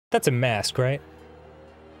That's a mask, right?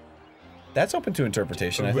 That's open to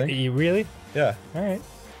interpretation, I think. You really? Yeah. Alright.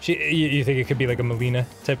 You think it could be like a Melina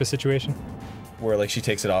type of situation? Where, like, she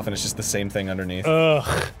takes it off and it's just the same thing underneath.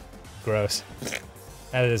 Ugh. Gross.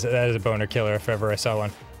 That is a boner killer if ever I saw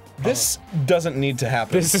one. This doesn't need to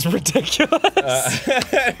happen. This is ridiculous.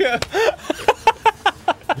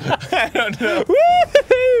 I don't know.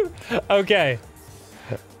 Woo! Okay.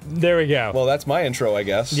 There we go. Well, that's my intro, I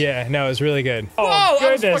guess. Yeah, no, it was really good. Oh,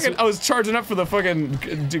 goodness. I was charging up for the fucking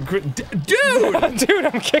dude. Dude,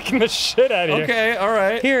 I'm kicking the shit out of you. Okay, all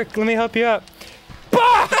right. Here, let me help you up.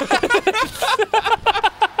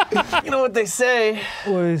 You know what they say?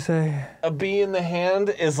 What do you say? A bee in the hand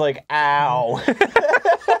is like, ow.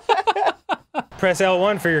 Press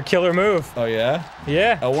L1 for your killer move. Oh yeah?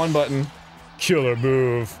 Yeah. L1 button. Killer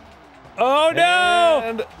move. Oh no!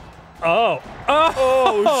 And Oh.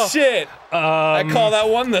 oh shit! I call that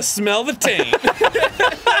one the smell the taint.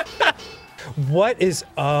 What is?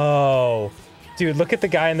 Oh, dude, look at the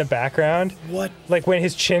guy in the background. What? Like when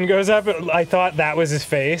his chin goes up, I thought that was his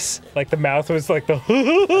face. Like the mouth was like the.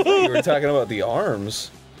 You were talking about the arms.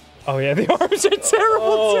 Oh yeah, the arms are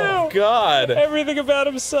terrible too. Oh god! Everything about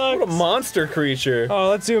him sucks. What a monster creature. Oh,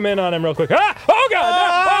 let's zoom in on him real quick. Ah! Oh god! No!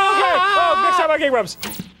 Oh, okay. Oh, next time I get Grumps.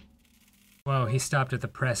 Whoa, he stopped at the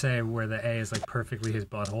press A where the A is like perfectly his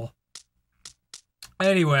butthole.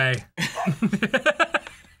 Anyway.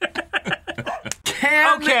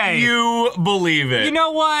 Can you believe it? You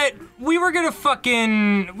know what? We were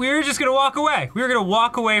just gonna walk away. We were gonna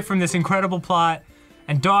walk away from this incredible plot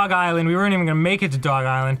and Dog Island. We weren't even gonna make it to Dog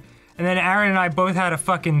Island. And then Aaron and I both had a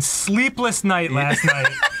fucking sleepless night last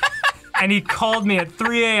night. And he called me at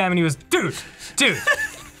 3 a.m. and he was, dude,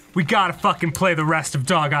 we gotta fucking play the rest of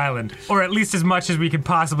Dog Island. Or at least as much as we could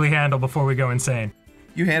possibly handle before we go insane.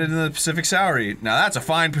 You handed in the Pacific Soury. Now that's a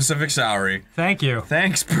fine Pacific Soury. Thank you.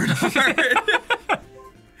 Thanks, Bernard.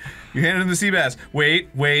 You handed in the sea bass. Wait.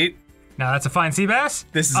 Now that's a fine sea bass?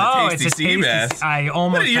 This is a tasty sea bass. I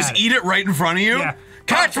almost What, did you just eat it right in front of you? Yeah.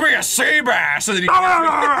 Catch me a sea bass! And then you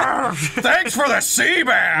thanks for the sea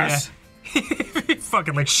bass! Yeah. He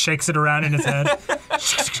fucking like shakes it around in his head.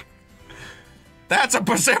 That's a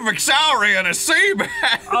Pacific Soury and a sea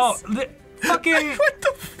bass! Oh, fucking... What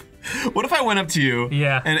the What if I went up to you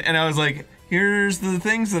and I was like, here's the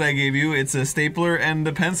things that I gave you, it's a stapler and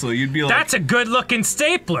a pencil. You'd be like, that's a good looking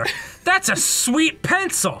stapler. That's a sweet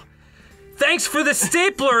pencil. Thanks for the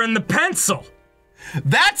stapler and the pencil.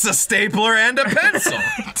 That's a stapler and a pencil.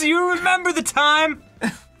 Do you remember the time?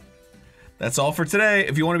 That's all for today.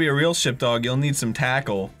 If you want to be a real ship dog, you'll need some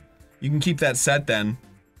tackle. You can keep that set then.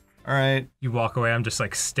 Alright. You walk away, I'm just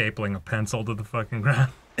like stapling a pencil to the fucking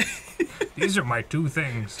ground. These are my two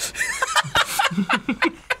things.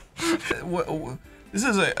 This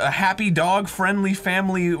is a happy dog-friendly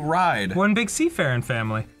family ride. One big seafaring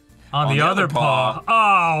family. On the other paw.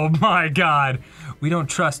 Oh my god. We don't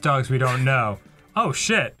trust dogs we don't know. Oh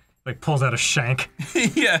shit. Like pulls out a shank.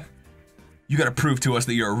 Yeah. You gotta prove to us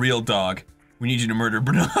that you're a real dog. We need you to murder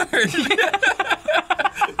Bernard.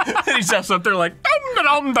 And he steps up there like,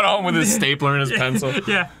 with his stapler and his pencil.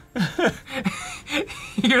 Yeah.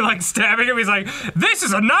 You're like stabbing him, he's like, this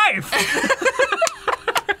is a knife!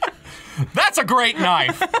 That's a great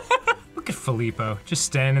knife! Look at Filippo, just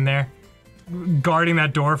standing there, guarding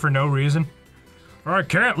that door for no reason. I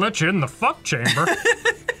can't let you in the fuck chamber.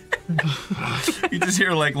 You just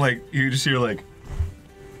hear like,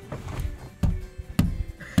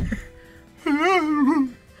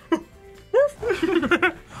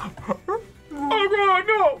 oh god,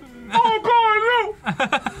 no! Oh god, no!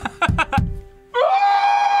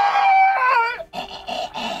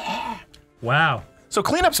 Wow. So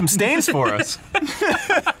clean up some stains for us.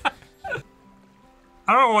 I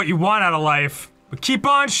don't know what you want out of life, but keep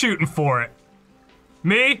on shooting for it.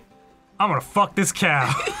 Me? I'm gonna fuck this cow.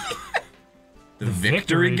 The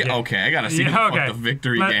Victory Gang? Okay, I gotta see what the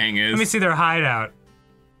Victory Gang is. Let me see their hideout.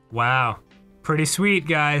 Wow. Pretty sweet,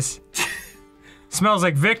 guys. Smells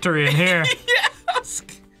like victory in here. Yes!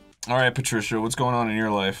 Alright, Patricia, what's going on in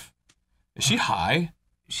your life? Is she high?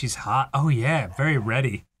 She's hot. Oh yeah, very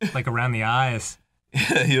ready. Like around the eyes.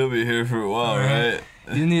 Yeah, you'll be here for a while, right?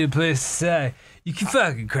 You need a place to stay. You can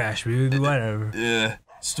fucking crash me, whatever. Yeah.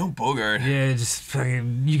 Still Bogart. Yeah, just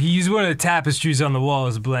fucking. You can use one of the tapestries on the wall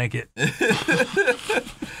as a blanket.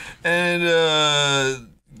 And,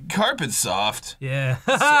 carpet's soft. Yeah.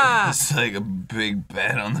 So it's like a big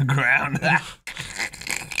bed on the ground.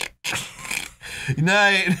 Good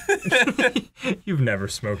night. You've never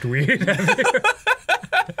smoked weed, have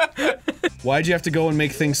you? Why'd you have to go and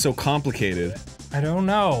make things so complicated? I don't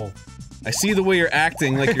know. I see the way you're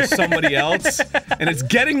acting like you're somebody else, and it's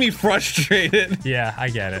getting me frustrated. Yeah, I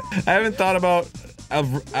get it. I haven't thought about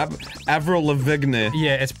Avril Lavigne.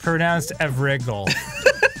 Yeah, it's pronounced Avril.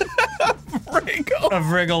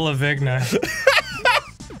 Avril Lavigne.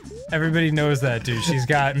 Everybody knows that, dude. She's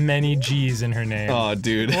got many G's in her name. Oh,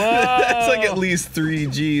 dude. That's like at least 3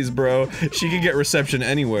 G's, bro. She could get reception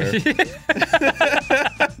anywhere.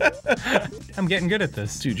 I'm getting good at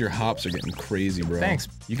this. Dude, your hops are getting crazy, bro. Thanks.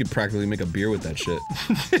 You could practically make a beer with that shit.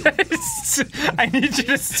 I need you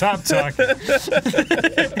to stop talking.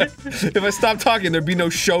 If I stopped talking, there'd be no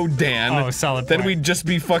show, Dan. Oh, solid Then point. we'd just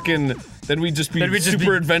be fucking... Then we'd just be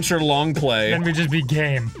Super Adventure Long Play. Then we'd just be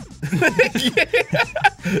game.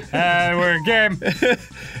 We're game.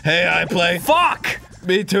 Hey, I play. Fuck!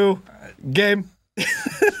 Me too. Game.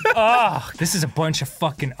 Oh, this is a bunch of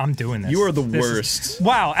fucking. I'm doing this. You are the worst.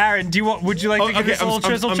 Wow, Aaron, would you like to give us a little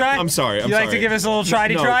trizzle try? I'm sorry. You like to give us a little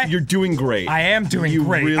try? You're doing great. I am doing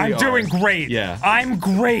great. Really I'm are. doing great. Yeah. I'm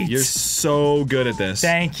great. You're so good at this.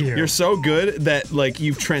 Thank you. You're so good that, like,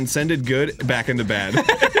 you've transcended good back into bad.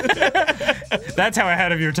 That's how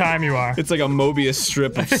ahead of your time you are. It's like a Mobius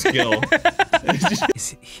strip of skill.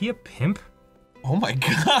 Is he a pimp? Oh my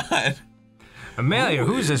god. Amelia,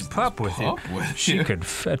 who's this pup with you? She could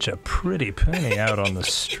fetch a pretty penny out on the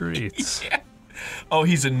streets. Yeah. Oh,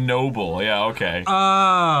 he's a noble. Yeah, okay.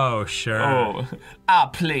 Oh, sure. Oh.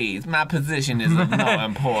 Please. My position is of no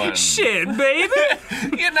importance. Shit, baby.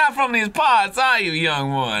 You're not from these parts, are you,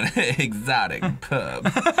 young one? Exotic pub.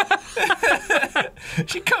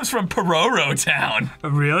 She comes from Pororo Town.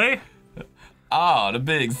 Really? Oh, the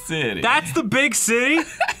big city. That's the big city?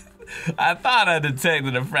 I thought I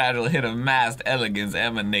detected a fragile hint of masked elegance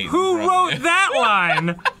emanating Who from wrote you. that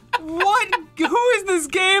line? What? Who is this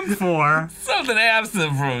game for? Something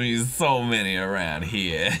absent from you, so many around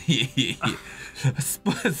here.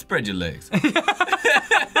 Spread your legs.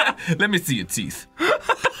 Let me see your teeth.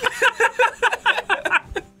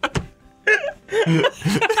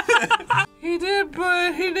 He did,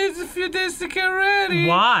 but he needs a few days to get ready.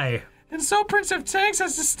 Why? And so Prince of Tanks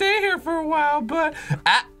has to stay here for a while, but...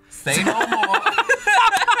 say no more.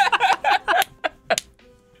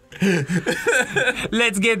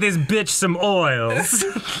 Let's get this bitch some oils.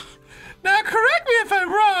 Now, correct me if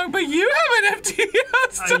I'm wrong, but you have an empty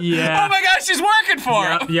house too. Yeah. Oh my gosh, she's working for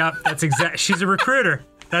him. Yep, that's exact. She's a recruiter.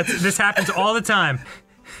 This happens all the time.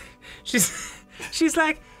 She's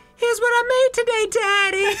like, here's what I made today,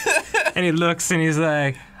 Daddy. And he looks and he's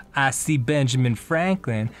like, I see Benjamin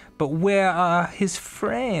Franklin, but where are his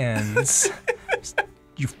friends?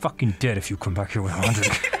 You're fucking dead if you come back here with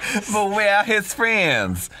 100. But where are his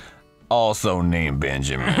friends? Also named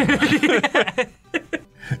Benjamin.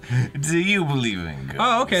 Do you believe in ghosts?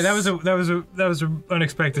 Oh, okay. That was an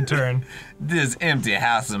unexpected turn. This empty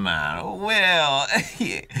house of mine, well,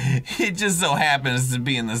 it just so happens to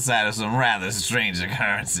be in the site of some rather strange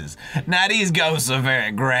occurrences. Now, these ghosts are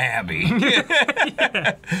very grabby.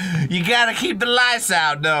 Yeah. You gotta keep the lights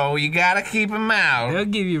out, though. You gotta keep them out. They'll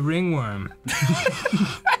give you ringworm.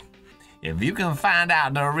 If you can find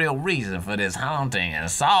out the real reason for this haunting and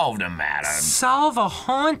solve the matter, Solve a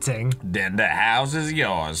haunting? then the house is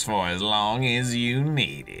yours for as long as you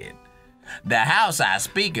need it. The house I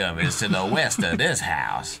speak of is to the west of this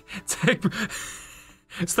house.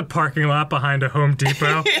 It's the parking lot behind a Home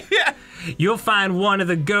Depot. Yeah. You'll find one of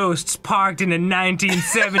the ghosts parked in a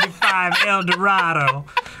 1975 Eldorado.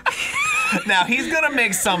 Now he's gonna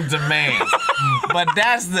make some demands, but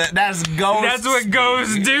that's ghosts. That's what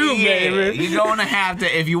ghosts do, baby. You're gonna have to,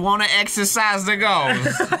 if you want to exercise the ghost,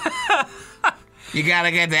 you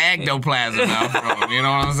gotta get the ectoplasm out from him. You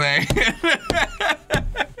know what I'm saying?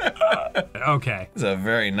 Okay. It's a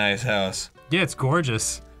very nice house. Yeah, it's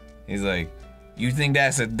gorgeous. He's like, you think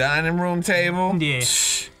that's a dining room table? Yeah.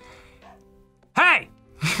 Hey!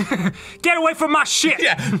 Get away from my shit!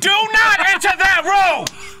 Yeah. Do not enter that room.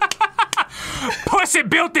 Pussy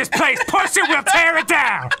built this place. Pussy will tear it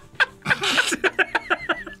down.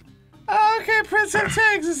 Okay, Prince of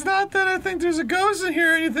Tanks, it's not that I think there's a ghost in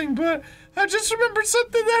here or anything, but I just remembered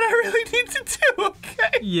something that I really need to do,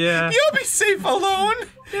 okay? Yeah. You'll be safe alone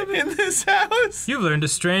in this house. You've learned a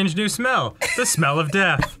strange new smell. The smell of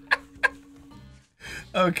death.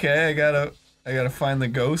 Okay, I gotta find the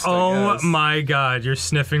ghost, I Oh guess. my god, you're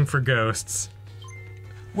sniffing for ghosts.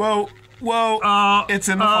 Whoa, it's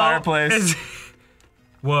in the fireplace.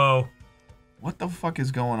 Whoa. What the fuck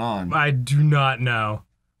is going on? I do not know.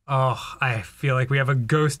 Oh, I feel like we have a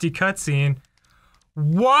ghosty cutscene.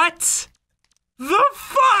 What the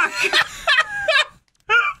fuck?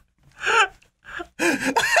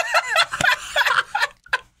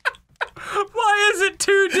 Why is it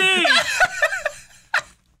 2D.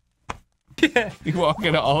 Yeah. You walk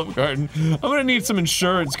into Olive Garden. I'm gonna need some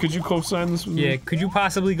insurance. Could you co-sign this with me? Yeah, could you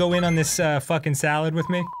possibly go in on this fucking salad with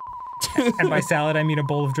me? And by salad, I mean a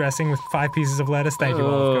bowl of dressing with 5 pieces of lettuce. Thank you,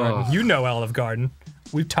 Olive Garden. You know Olive Garden.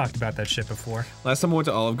 We've talked about that shit before. Last time I went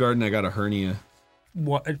to Olive Garden, I got a hernia.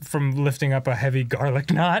 What, from lifting up a heavy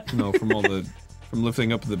garlic knot? No, from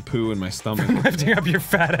lifting up the poo in my stomach. Lifting up your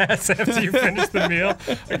fat ass after you finish the meal?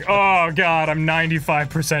 Like, oh god, I'm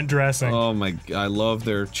 95% dressing. Oh my, I love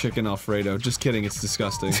their chicken Alfredo. Just kidding, it's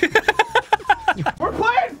disgusting. We're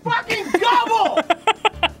playing fucking Gobble!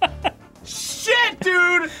 Shit,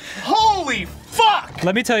 dude! Holy fuck!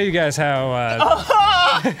 Let me tell you guys how,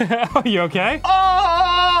 Oh, you okay?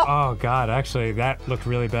 Oh god, actually, that looked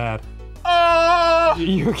really bad.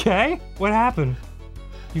 You okay? What happened?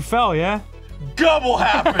 You fell, yeah? Gobble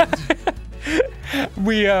happened!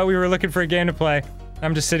 We were looking for a game to play.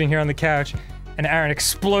 I'm just sitting here on the couch, and Aaron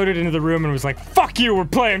exploded into the room and was like, "Fuck you, we're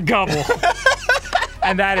playing Gobble!"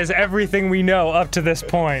 And that is everything we know up to this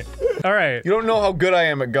point. Alright. You don't know how good I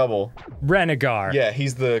am at Gobble. Renegar. Yeah,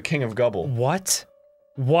 he's the king of Gobble. What?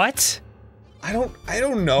 What? I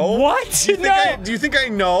don't know. What? Do you think I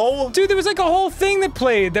know? Dude, there was like a whole thing that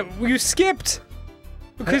played that you skipped.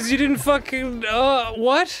 Because you didn't fucking,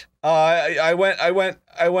 what? I went.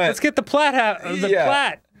 Let's get the plat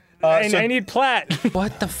plat. I need plat.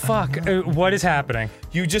 What the fuck? What is happening?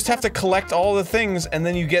 You just have to collect all the things and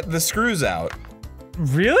then you get the screws out.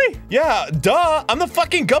 Really? Yeah, duh! I'm the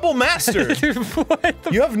fucking Gobble master! What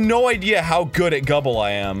the You have no idea how good at Gobble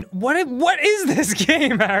I am. What is this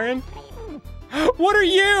game, Aaron? What are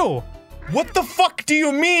you? What the fuck do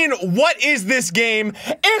you mean, what is this game?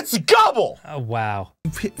 It's Gobble! Oh, wow.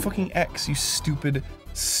 You hit fucking X, you stupid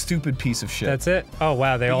piece of shit. That's it? Oh,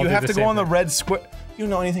 wow, they all You do have the to same go on the thing. red square. You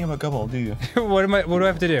don't know anything about Gobble, do you? What do I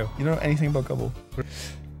have to do? You don't know anything about Gobble.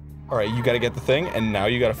 Alright, you gotta get the thing, and now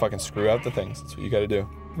you gotta fucking screw out the things. That's what you gotta do.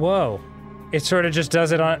 Whoa. It sort of just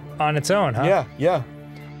does it on its own, huh? Yeah.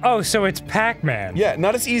 Oh, so it's Pac-Man. Yeah,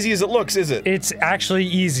 not as easy as it looks, is it? It's actually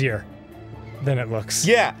easier than it looks.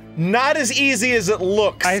 Yeah, not as easy as it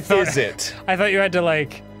looks, is it? I thought you had to,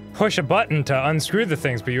 like, push a button to unscrew the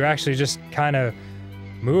things, but you actually just kind of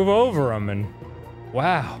move over them and...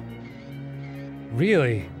 Wow.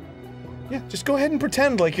 Really? Yeah, just go ahead and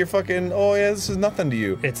pretend like you're fucking, oh yeah, this is nothing to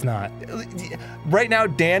you. It's not. Right now,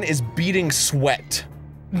 Dan is beating sweat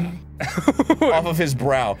off of his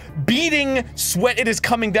brow. Beating sweat, it is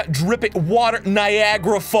coming down, dripping water,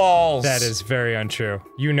 Niagara Falls. That is very untrue.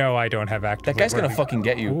 You know I don't have active. That guy's gonna fucking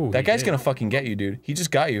get you. Ooh, that guy's gonna fucking get you, dude. He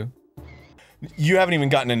just got you. You haven't even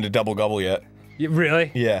gotten into Double Gobble yet.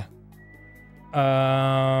 Really? Yeah.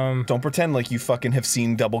 Don't pretend like you fucking have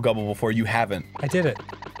seen Double Gobble before. You haven't. I did it.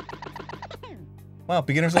 Wow,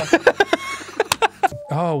 beginner's luck.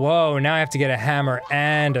 Oh, whoa, now I have to get a hammer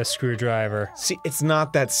and a screwdriver. See, it's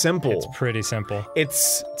not that simple. It's pretty simple.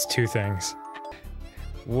 It's 2 things.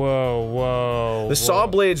 Whoa. the saw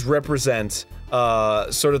blades represent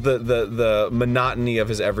sort of the monotony of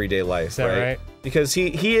his everyday life, Is that right? Because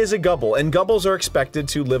he is a Gobble, and Gobbles are expected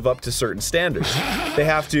to live up to certain standards. They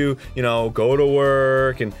have to, you know, go to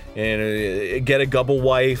work and get a Gobble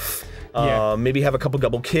wife. Yeah. Maybe have a couple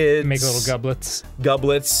Gobble kids. Make little goblets.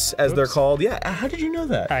 Goblets, as they're called. Yeah, how did you know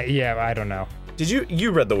that? Yeah, I don't know. Did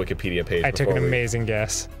you read the Wikipedia page I took before an we- amazing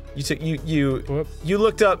guess. You took, Whoop. you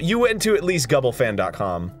looked up, you went to at least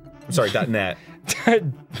gobblefan.com. I'm sorry, .net.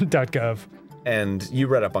 .gov. And you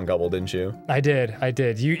read up on Gobble, didn't you? I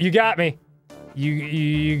did. You got me.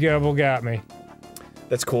 You got me.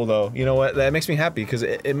 That's cool though. You know what? That makes me happy because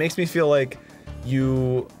it makes me feel like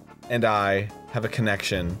you and I have a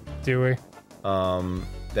connection. Do we?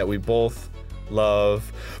 That we both love.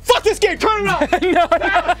 Fuck this game! Turn it off! No.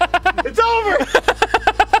 It's over!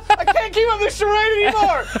 I can't keep up this charade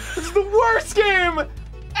anymore! This is the worst game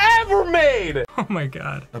ever made! Oh my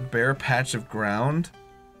god. A bare patch of ground?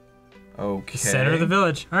 Okay. Center of the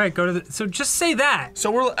village. Alright, go to the- so just say that.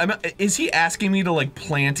 So is he asking me to like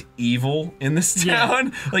plant evil in this Yeah.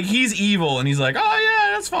 town? Like he's evil and he's like, oh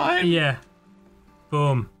yeah, that's fine. Yeah.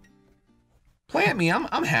 Boom. Plant me,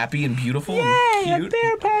 I'm happy and beautiful Yay, and a cute.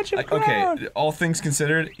 bare patch of ground. Okay, all things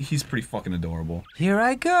considered, he's pretty fucking adorable. Here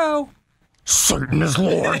I go. Satan is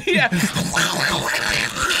Lord! Yeah.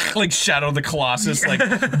 Like Shadow the Colossus, like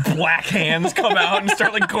black hands come out and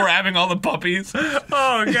start like grabbing all the puppies.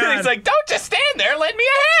 Oh god. He's like, don't just stand there, lend me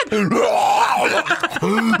a hand.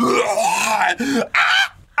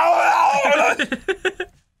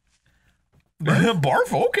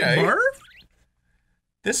 Barf, okay. Barf?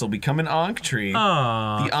 This will become an Ankh tree.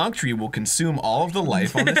 Aww. The Ankh tree will consume all of the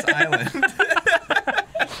life on this island.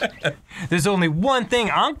 There's only one thing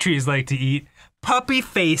Ankh trees like to eat. Puppy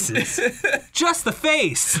faces. Just the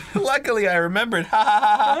face. Luckily, I remembered. Ha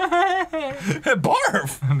ha ha ha.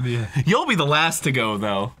 Barf. You'll be the last to go,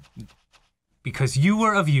 though. Because you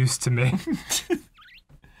were of use to me.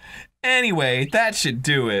 Anyway, that should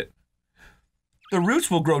do it. The roots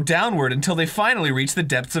will grow downward until they finally reach the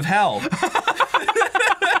depths of hell.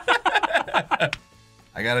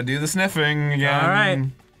 I gotta do the sniffing again. All right.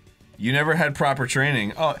 You never had proper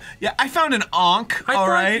training. Oh, yeah, I found an Ankh, I all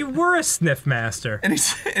thought right? you were a sniff master. And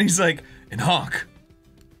he's like, an Ankh?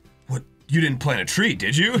 What, you didn't plant a tree,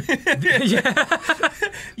 did you? Yeah.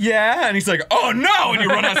 Yeah, and he's like, oh no! And you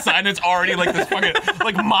run outside and it's already like this fucking,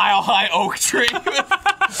 like, mile-high oak tree.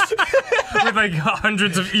 With like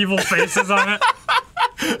hundreds of evil faces on it.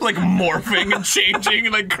 Like morphing and changing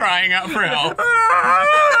and like crying out for help.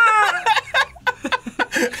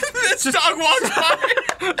 This dog walks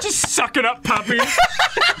by. Just sucking up puppies.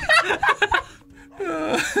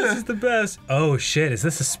 This is the best. Oh shit, is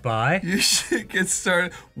this a spy? You should get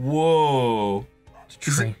started. Whoa.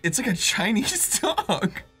 It's like a Chinese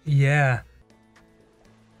dog. Yeah.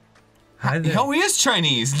 Hi there. Oh, he is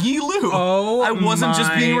Chinese. Yi Lu. Oh, I wasn't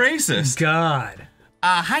just being my racist. God.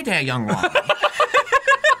 Hi there, young one.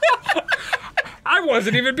 I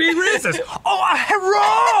wasn't even being racist. Oh,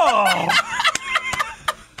 hello!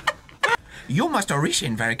 You must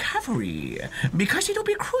listen very carefully, because it'll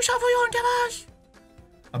be crucial for your endeavors.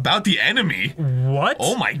 About the enemy? What?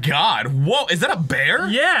 Oh my God. Whoa, is that a bear?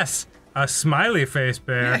 Yes. A smiley face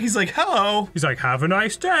bear. Yeah, he's like, hello. He's like, have a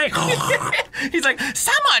nice day. He's like,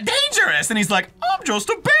 someone dangerous. And he's like, I'm just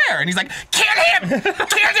a bear. And he's like, kill him!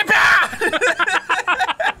 Kill the bear!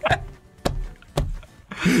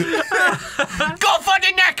 Go for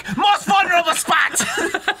the neck! Most vulnerable spot!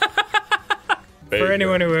 For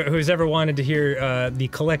anyone who's ever wanted to hear the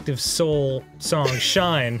collective soul song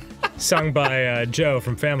Shine, sung by Joe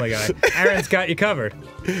from Family Guy, Aaron's got you covered.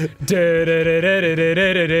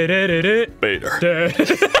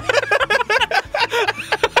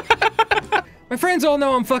 My friends all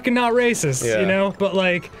know I'm fucking not racist, you know? But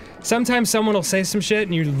like, sometimes someone will say some shit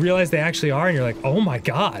and you realize they actually are and you're like, oh my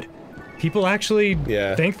God, people actually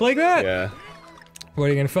think like that? Yeah. What are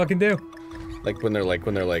you gonna fucking do? Like when they're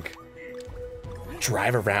like,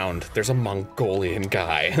 drive around, there's a Mongolian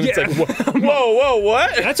guy. And it's like, whoa,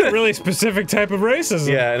 what? That's a really specific type of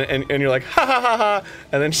racism. Yeah, and you're like, ha ha ha ha,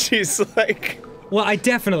 and then she's like, well, I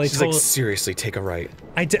definitely she's like, seriously, take a right.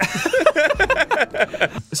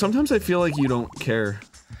 Sometimes I feel like you don't care.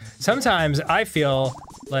 Sometimes I feel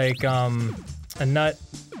like, a nut.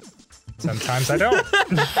 Sometimes I don't.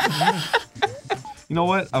 You know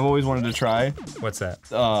what? I've always wanted to try What's that?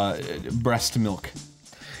 breast milk.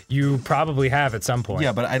 You probably have at some point.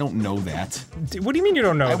 Yeah, but I don't know that. What do you mean you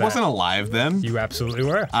don't know I that? wasn't alive then. You absolutely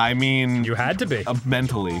were. I mean, You had to be.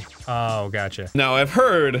 mentally. Oh, gotcha. Now I've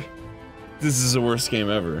heard this is the worst game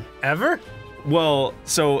ever. Ever? Well,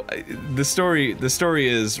 so the story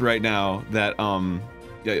is right now that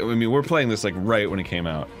yeah, I mean we're playing this like right when it came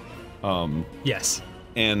out. Yes.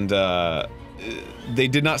 And they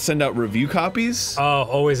did not send out review copies. Oh,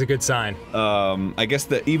 always a good sign. I guess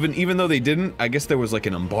that even though they didn't, I guess there was like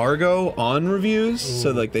an embargo on reviews,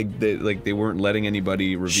 so like they weren't letting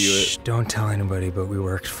anybody review Shh, it. don't tell anybody, but we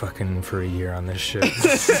worked fucking for a year on this shit.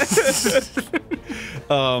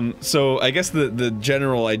 So I guess the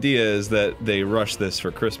general idea is that they rushed this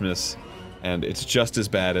for Christmas, and it's just as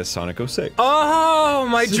bad as Sonic 06. Oh,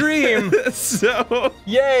 my dream! So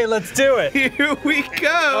Yay, let's do it! here we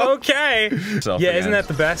go. Okay. Yeah, isn't that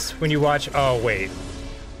the best when you watch? Oh wait,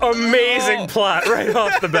 amazing plot right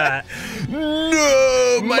off the bat.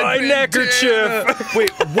 No, My neckerchief. Wait,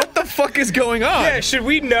 what the fuck is going on? Yeah, should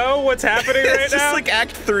we know what's happening right It's now? just like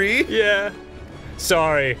Act 3. Yeah.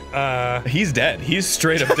 Sorry. He's dead. He's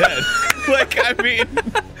straight up dead. Like, I mean,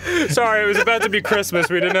 Sorry. It was about to be Christmas.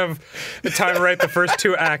 We didn't have the time to write the first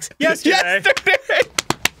 2 acts. Yesterday.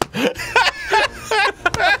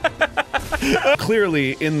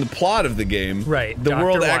 clearly in the plot of the game, Right, the Dr.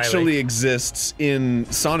 world Wily. actually exists in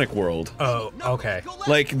Sonic World. Oh, okay.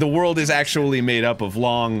 Like, the world is actually made up of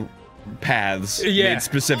long paths Yeah. made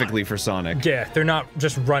specifically for Sonic. Yeah, they're not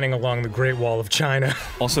just running along the Great Wall of China.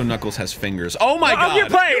 Also, Knuckles has fingers. Oh my god! you're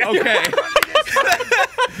playing. Okay.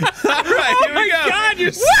 Alright, here we go. Oh God,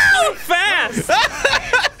 you're so fast!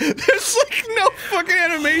 There's like no fucking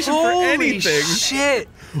animation for anything. Shit!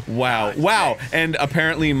 Wow, wow. And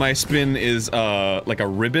apparently my spin is like a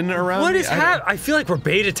ribbon around What me. is happening? I feel like we're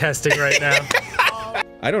beta testing right now.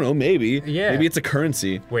 I don't know, maybe. Yeah. Maybe it's a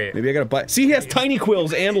currency. Wait. Maybe I gotta buy. See, he has tiny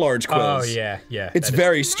quills and large Oh quills. yeah, yeah. It's that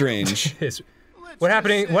very strange. is- What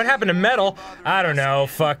happened to metal? I don't know.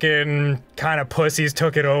 Fucking kind of pussies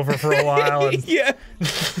took it over for a while. And Yeah.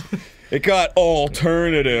 It got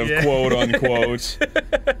alternative, quote unquote.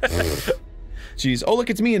 Jeez. Oh,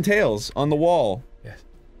 look, it's me and Tails on the wall. Yes.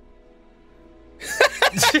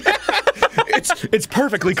 It's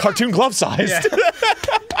perfectly cartoon glove sized. Yeah.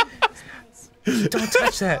 Don't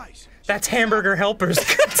touch that. That's Hamburger Helper's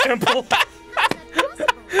temple.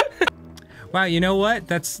 Wow, you know what?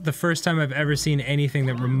 That's the first time I've ever seen anything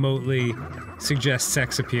that remotely suggests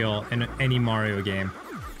sex appeal in any Mario game.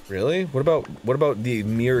 Really? What about the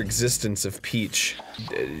mere existence of Peach?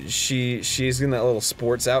 She's in that little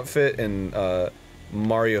sports outfit in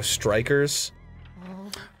Mario Strikers.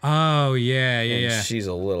 Oh, yeah, And she's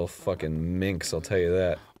a little fucking minx, I'll tell you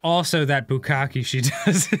that. Also, that bukkake she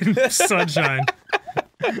does in Sunshine.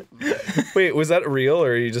 Wait, was that real, or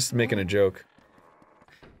are you just making a joke?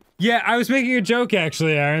 Yeah, I was making a joke,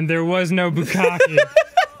 actually, Aaron. There was no bukkake.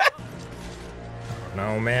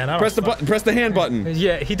 No, man, I don't Press the button. Press the hand button.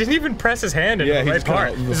 Yeah, he didn't even press his hand in Yeah, the he right just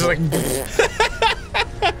part. kinda- This is like,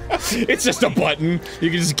 It's just a button.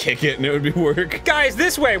 You can just kick it and it would be work. guys,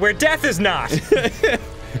 this way, where death is not.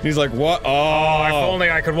 He's like, what? Oh. If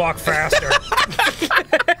only I could walk faster.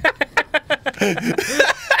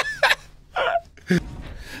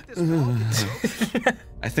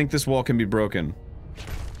 I think this wall can be broken.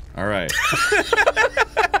 All right.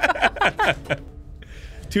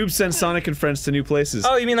 Tubes send Sonic and friends to new places.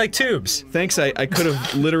 Oh, you mean like tubes? Thanks, I could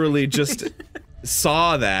have literally just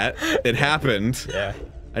saw that. It happened. Yeah.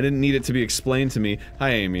 I didn't need it to be explained to me.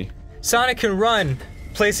 Hi, Amy. Sonic can run,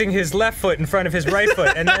 placing his left foot in front of his right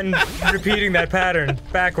foot, and then repeating that pattern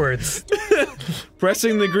backwards.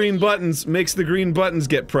 Pressing the green buttons makes the green buttons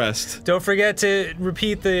get pressed. Don't forget to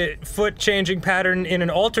repeat the foot changing pattern in an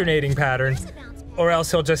alternating pattern, or else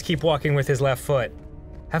he'll just keep walking with his left foot.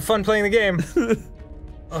 Have fun playing the game.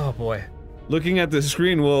 Oh boy. Looking at the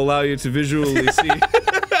screen will allow you to visually see.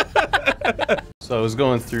 So I was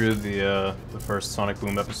going through the first Sonic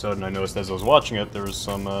Boom episode, and I noticed as I was watching it, there was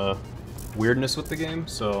some weirdness with the game.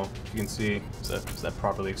 So you can see, is that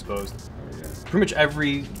properly exposed? Pretty much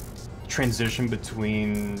every transition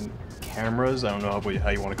between cameras, I don't know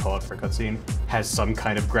how you want to call it for a cutscene, has some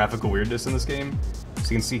kind of graphical weirdness in this game.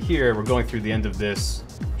 So you can see here, we're going through the end of this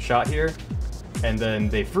shot here, and then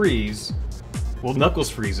they freeze. Well, Knuckles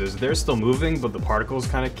freezes. They're still moving, but the particles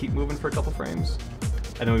kind of keep moving for a couple frames.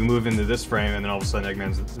 And then we move into this frame, and then all of a sudden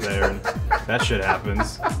Eggman's there, and that shit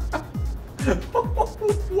happens.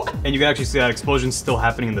 And you can actually see that explosion still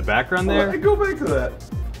happening in the background there. Go back to that.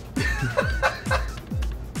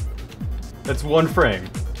 That's one frame.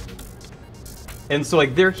 And so,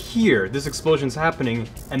 like, they're here, this explosion's happening,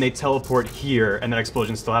 and they teleport here, and that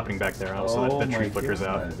explosion's still happening back there, and all of a sudden that tree flickers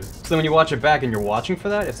out. So then when you watch it back and you're watching for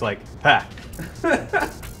that, it's like, ha!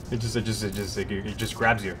 It just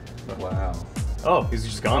grabs you. Wow. Oh, he's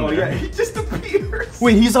just gone there. he just appears.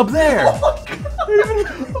 Wait, he's up there!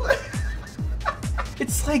 Oh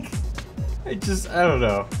It's like, I don't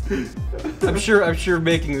know. I'm sure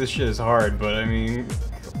making this shit is hard, but I mean,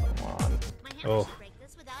 come on. Oh.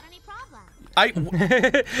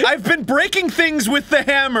 I've been breaking things with the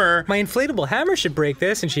hammer. My inflatable hammer should break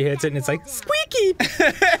this, and she hits it, and it's like, squeaky!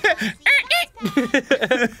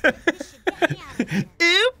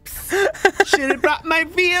 Oops. Should have brought my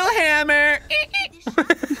real hammer.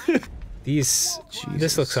 This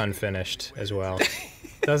looks unfinished as well,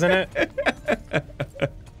 doesn't it?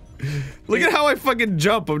 Look at how I fucking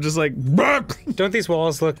jump. I'm just like, bark. Don't these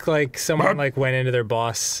walls look like someone like went into their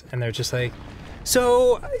boss and they're just like,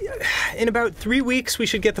 so in about 3 weeks we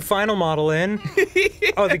should get the final model in.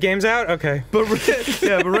 Oh, the game's out? Okay. But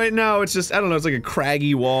right now it's just, I don't know, it's like a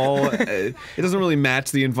craggy wall. It doesn't really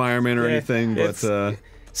match the environment or anything, but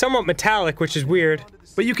somewhat metallic, which is weird.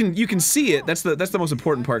 but you can see it. That's the most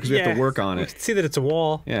important part because we have to work on You it. can see that it's a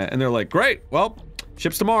wall. Yeah, and they're like, great, well,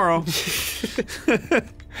 ships tomorrow.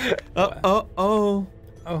 Oh,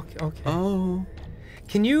 okay.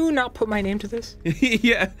 Can you not put my name to this?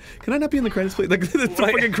 Yeah. Can I not be in the credits, please? Like, the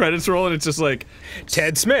fucking credits roll, and it's just like...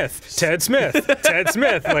 Ted Smith, Ted Smith, Ted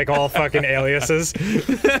Smith, like all fucking aliases.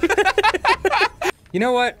 You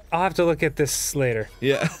know what? I'll have to look at this later.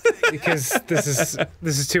 Yeah. Because this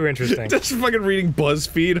is too interesting. Just fucking reading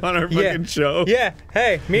BuzzFeed on our fucking show. Yeah,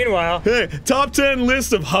 hey, meanwhile... Hey, top 10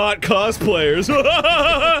 list of hot cosplayers.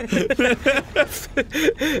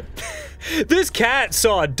 This cat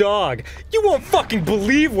saw a dog. You won't fucking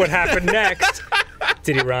believe what happened next.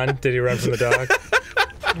 Did he run? Did he run from the dog?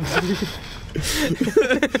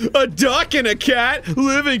 A duck and a cat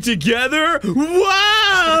living together?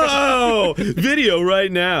 Wow! Video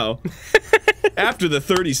right now. After the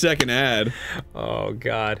 30-second ad. Oh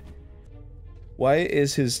God. Why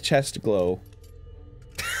is his chest glow?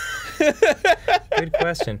 Good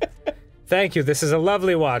question. Thank you. This is a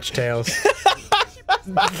lovely watch, Tails.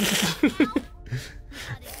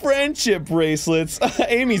 Friendship bracelets.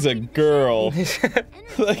 Amy's a girl.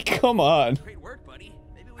 Like, come on.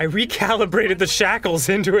 I recalibrated the shackles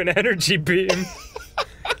into an energy beam.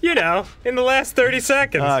 You know, in the last 30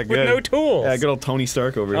 seconds with good. no tools. Yeah, good old Tony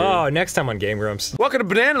Stark over here. Oh, next time on Game Grumps. Welcome to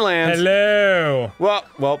Banana Land. Hello.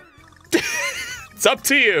 Well, it's up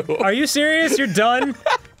to you. Are you serious? You're done?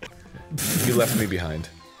 You left me behind.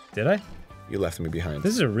 Did I? You left me behind.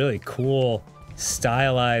 This is a really cool,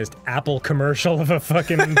 stylized Apple commercial of a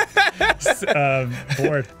fucking board.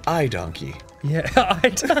 iDonkey. Yeah,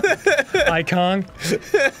 Icon. Do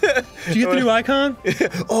you get the new Icon?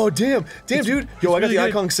 Oh damn, dude. Yo, I got really the good.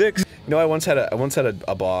 Icon 6. You know, I once had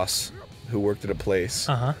a boss who worked at a place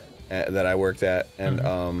that I worked at, and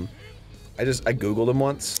I googled him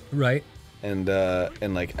once, Right. and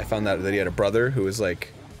like I found out that he had a brother who was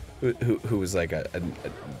like, who was like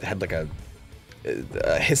had like a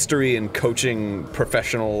history in coaching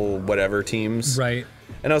professional whatever teams. Right.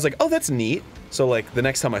 And I was like, oh, that's neat. So like the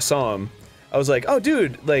next time I saw him, I was like, oh,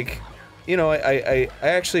 dude, like, you know, I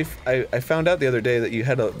actually found out the other day that you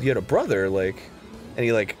had a brother, like, and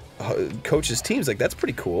he like coaches teams, like that's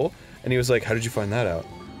pretty cool. And he was like, how did you find that out?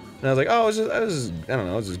 And I was like, oh, I was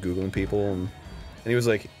just googling people, and he was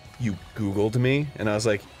like, you Googled me? And I was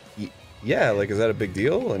like, yeah, like, is that a big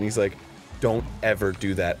deal? And he's like, don't ever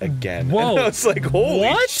do that again. Whoa. And I was like,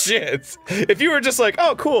 holy shit. If you were just like,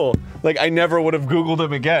 oh, cool, like, I never would have Googled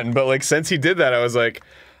him again, but like, since he did that, I was like,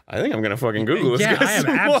 I think I'm gonna fucking Google this guy. Yeah, I am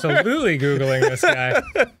some more. absolutely Googling this guy.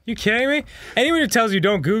 You kidding me? Anyone who tells you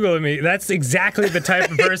don't Google me, that's exactly the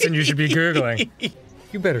type of person you should be Googling.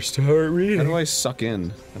 You better start reading. How do I suck in?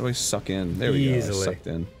 How do I suck in? There we go. Easily. I sucked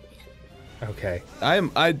in. Okay.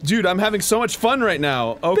 Dude, I'm having so much fun right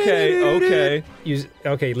now. Okay. Use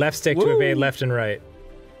okay, left stick to evade left and right.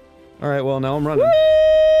 All right, well, now I'm running.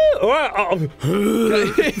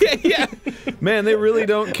 Yeah. Man, they really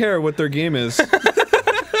don't care what their game is.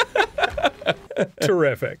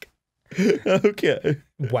 Terrific. Okay.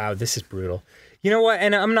 Wow, this is brutal. You know what?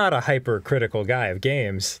 And I'm not a hypercritical guy of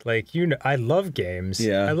games. Like, you know, I love games.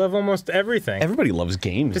 Yeah. I love almost everything. Everybody loves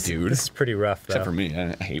games, dude. This is pretty rough, though. Except for me,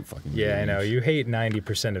 I hate fucking Yeah, games. I know. You hate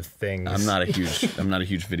 90% of things. I'm not a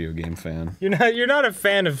huge video game fan. You're not a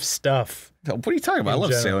fan of stuff. What are you talking about? I love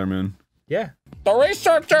general. Sailor Moon. Yeah. The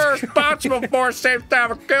researcher responsible for seems to have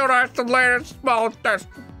a guild isolated small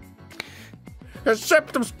intestine. His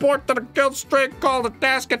symptoms point to the guild streak called the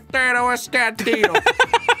Dascatano Escantino.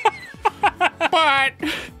 But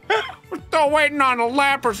we're still waiting on the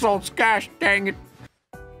lab results, gosh dang it.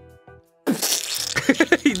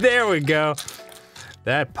 There we go.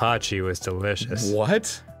 That pachi was delicious.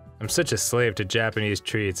 What? I'm such a slave to Japanese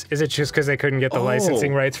treats. Is it just because they couldn't get the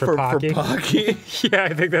licensing rights for Pocky? For Pocky? Yeah,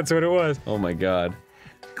 I think that's what it was. Oh my god.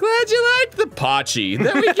 Glad you liked the Pachi.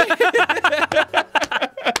 Then we get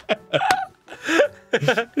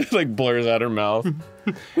like blurs out her mouth.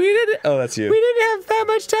 We didn't. Oh, that's you. We didn't have that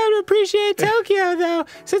much time to appreciate Tokyo, though,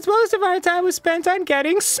 since most of our time was spent on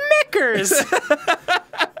getting Snickers. And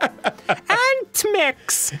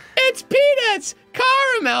Tmix. It's peanuts,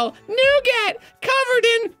 caramel, nougat, covered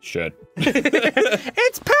in Shit.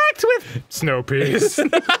 It's packed with snow peas.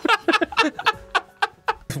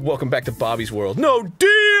 Welcome back to Bobby's World. No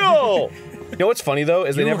deal! You know what's funny though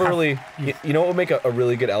is they never really. You know what would make a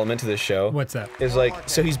really good element to this show? What's that? Is like,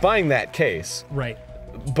 so he's buying that case, Right.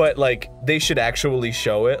 but like they should actually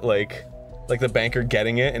show it, like the banker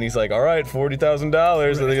getting it, and he's like, all right, $40,000, and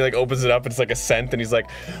then he like opens it up, and it's like a cent, and he's like,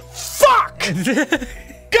 fuck!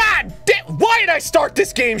 God damn! Why did I start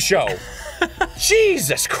this game show?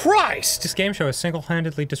 Jesus Christ! This game show has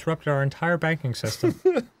single-handedly disrupted our entire banking system.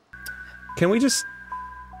 Can we just...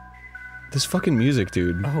 This fucking music,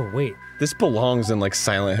 dude. Oh, wait. This belongs in like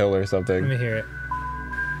Silent Hill or something. Let me hear it.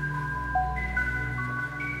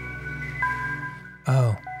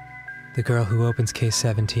 Oh, the girl who opens case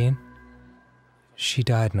 17? She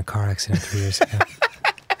died in a car accident 3 years ago.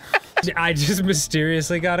 I just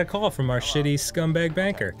mysteriously got a call from our shitty scumbag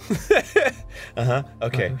banker.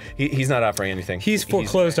 Okay, he's not offering anything. He's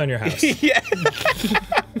foreclosed on your house. Yeah.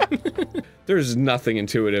 There's nothing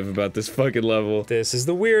intuitive about this fucking level. This is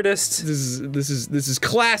the weirdest. This is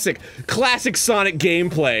classic Sonic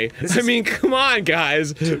gameplay. I mean, come on,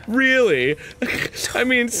 guys, really? I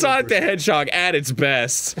mean, Sonic the Hedgehog at its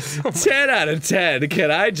best. 10 out of 10.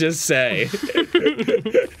 Can I just say?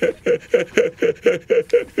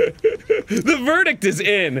 The verdict is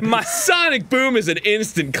in. Sonic Boom is an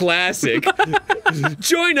instant classic.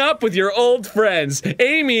 Join up with your old friends,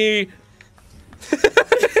 Amy.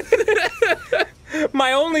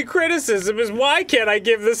 My only criticism is why can't I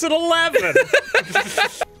give this an 11?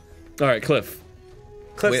 All right, Cliff.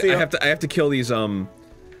 Cliff's Wait, I have to kill these.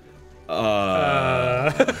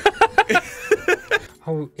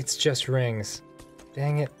 Oh, it's just rings.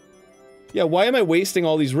 Dang it. Yeah, why am I wasting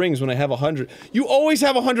all these rings when I have 100? You always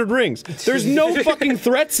have 100 rings. There's no fucking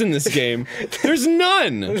threats in this game. There's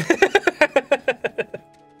none.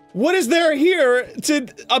 What is there here to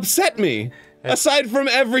upset me? Aside from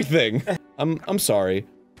everything. I'm sorry.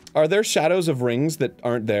 Are there shadows of rings that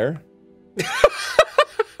aren't there?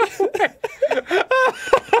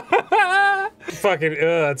 Fucking,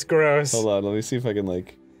 that's gross. Hold on, let me see if I can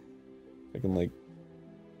like... Oh,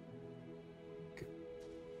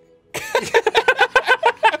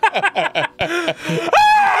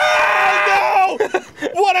 no!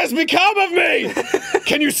 What has become of me?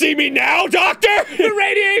 Can you see me now, Doctor? The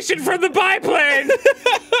radiation from the biplane!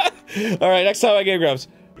 Alright, next time I get Grumps.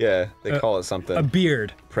 Yeah, they call it something. A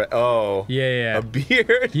beard. Oh. Yeah. A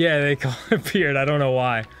beard? Yeah, they call it a beard. I don't know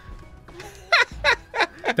why.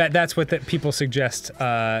 That's what people suggest,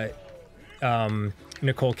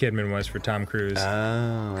 Nicole Kidman was for Tom Cruise.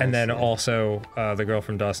 Oh, and then also, the girl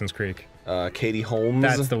from Dawson's Creek. Katie Holmes?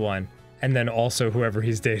 That's the one. And then also whoever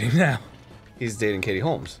he's dating now. He's dating Katie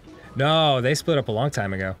Holmes. No, they split up a long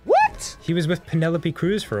time ago. What? He was with Penelope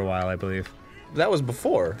Cruz for a while, I believe. That was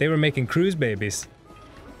before. They were making Cruise babies.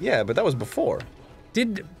 Yeah, but that was before.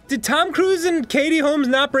 Did Tom Cruise and Katie Holmes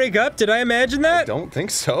not break up? Did I imagine that? I don't think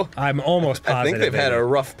so. I'm almost positive. I think they've had a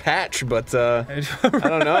rough patch, but I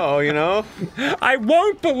don't know, you know? I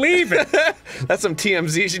won't believe it! That's some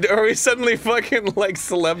TMZ shit. Are we suddenly fucking like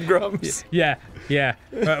celeb Grumps? Yeah.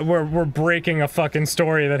 We're breaking a fucking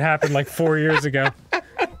story that happened like 4 years ago.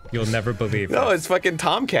 You'll never believe it. No, it's fucking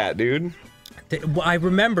Tomcat, dude. Well, I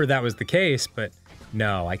remember that was the case, but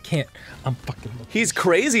no, I can't. I'm fucking. He's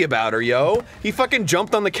crazy about her, yo. He fucking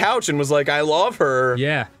jumped on the couch and was like, I love her.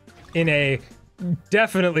 Yeah. In a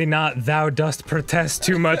definitely not thou dost protest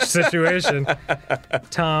too much situation.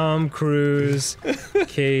 Tom Cruise,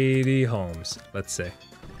 Katie Holmes. Let's see.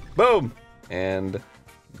 Boom. And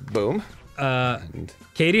boom.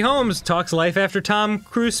 Katie Holmes talks life after Tom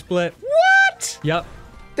Cruise split. What? Yep.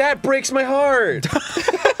 That breaks my heart.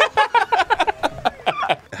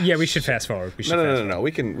 Yeah, we should fast forward. No.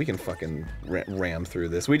 We can fucking ram through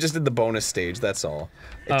this. We just did the bonus stage. That's all.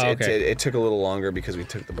 It took a little longer because we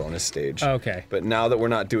took the bonus stage. Okay. But now that we're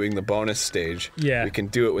not doing the bonus stage, yeah, we can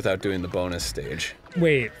do it without doing the bonus stage.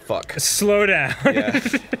 Wait. Fuck. Slow down. Yeah.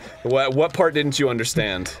 What part didn't you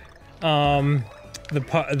understand? The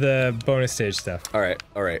bonus stage stuff. All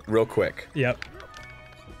right. Real quick. Yep.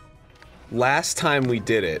 Last time we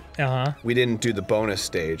did it, we didn't do the bonus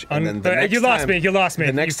stage, and then the next you lost me.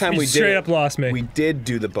 The next time we did straight up lost me. We did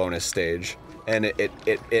do the bonus stage, and it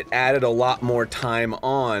added a lot more time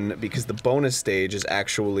on because the bonus stage is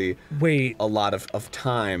actually a lot of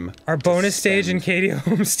time. Are bonus stage and Katie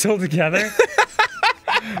Holmes still together?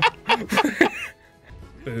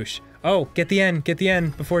 Boosh. Oh, get the end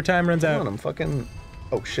before time runs out. Hold on, I'm fucking.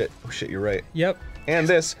 Oh shit, you're right. Yep. And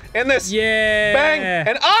this. Yeah. Bang!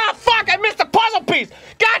 And fuck! I missed the puzzle piece!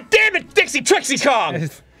 God damn it, Dixie Trixie Kong!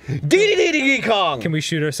 Dee Kong! Can we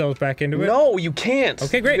shoot ourselves back into it? No, you can't.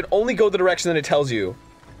 Okay, great. You can only go the direction that it tells you.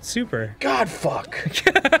 Super. God fuck.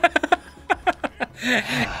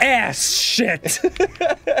 Ass shit.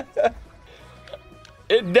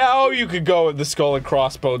 And now you could go with the skull and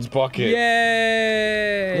crossbones bucket.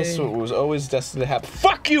 Yay! This was always destined to happen.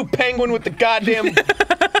 Fuck you, penguin with the goddamn...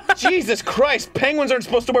 Jesus Christ, penguins aren't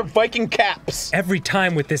supposed to wear Viking caps. Every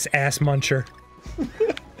time with this ass muncher.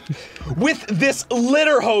 With this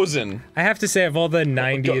lederhosen. I have to say, of all the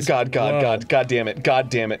 90s... God damn it.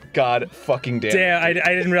 God fucking damn it. Damn, I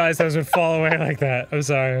didn't realize I was gonna fall away like that. I'm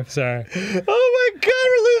sorry. Oh my god,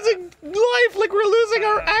 we're losing life like we're losing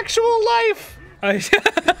our actual life.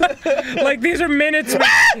 Like, these are minutes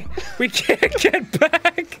we can't get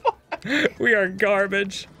back. We are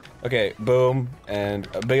garbage. Okay, boom, and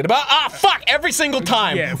a big about. Fuck! Every single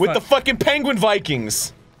time with the fucking penguin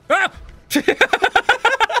Vikings. Ah!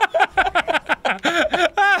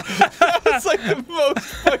 That's like the most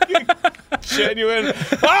fucking genuine.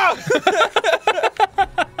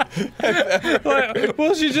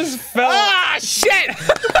 Well, she just fell. Shit!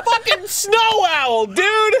 Fucking snow owl,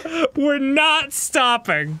 dude! We're not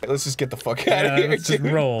stopping. Let's just get the fuck out of here. Let's just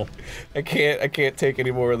roll. I can't take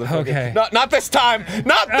any more of the fucking. Okay. Not this time!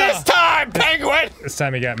 Not this time, penguin! This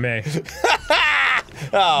time he got me.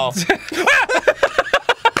 Oh.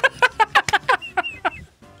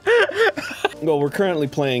 Well, we're currently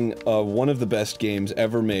playing one of the best games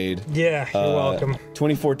ever made. Yeah, you're welcome.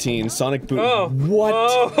 2014 Sonic Boom. Oh. What?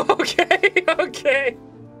 Oh, okay, okay.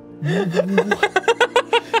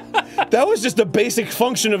 That was just a basic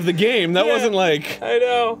function of the game. That wasn't like. I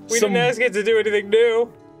know. We didn't ask it to do anything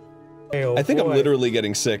new. Oh, I think boy. I'm literally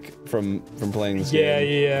getting sick from playing this Yeah,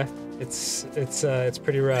 game. yeah. It's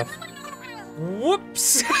pretty rough.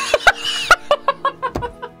 Whoops.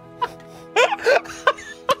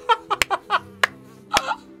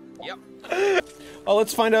 Oh,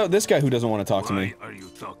 let's find out this guy who doesn't want to talk to me. Why are you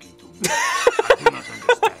talking to me? I do not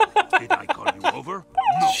understand. Did I call you over?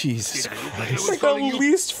 No. Jesus Did I look like I Christ. was Like the calling you?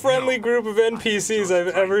 least friendly group of NPCs I've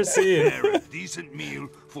ever seen. Prepare a decent meal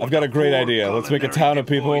for I've got a the great poor idea. Let's make a culinary town of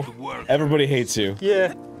people. devoid worker. Everybody hates you.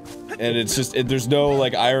 Yeah. And it's just, there's no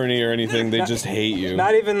like irony or anything. They just hate you.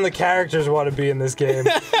 Not even the characters want to be in this game.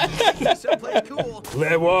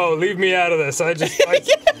 Whoa, leave me out of this.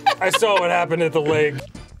 I saw what happened at the lake.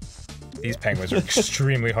 These penguins are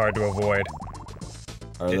extremely hard to avoid.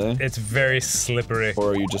 Are they? It's very slippery.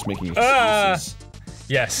 Or are you just making excuses?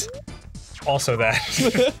 Yes. Also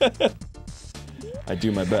that. I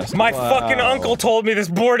do my best. My fucking uncle told me this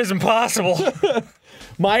board is impossible.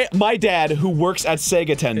 My dad, who works at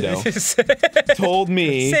Sega Tendo, told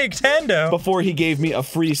me Nintendo. before he gave me a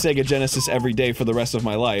free Sega Genesis every day for the rest of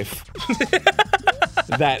my life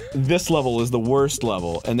that this level is the worst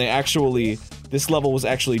level, and this level was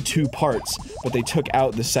actually 2 parts, but they took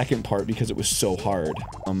out the second part because it was so hard.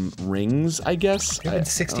 Rings, I guess? There have been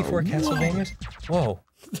 64 Castlevanias? Whoa.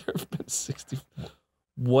 There have been 60.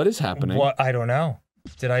 What is happening? What? I don't know.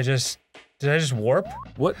 Did I just warp?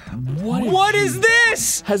 What? What is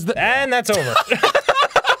this? Has the- And that's over.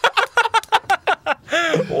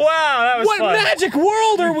 Wow, that was What fun. magic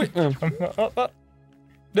world are we-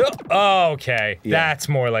 Okay, Yeah. that's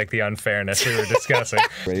more like the unfairness we were discussing.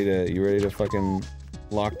 You ready to fucking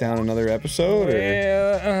lock down another episode? Or?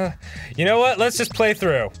 Yeah, you know what? Let's just play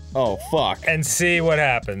through Oh, fuck. and see what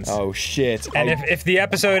happens. Oh, shit. And if the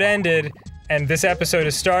episode ended, and this episode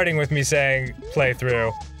is starting with me saying play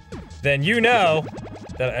through, then you know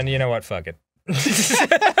that, and you know what? Fuck it.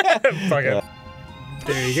 Fuck it.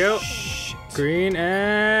 There you go. Green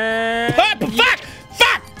and Fuck!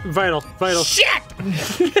 vital. Shit!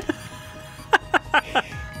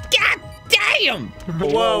 God damn!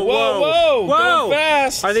 Whoa! Going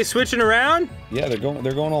fast! Are they switching around? Yeah, they're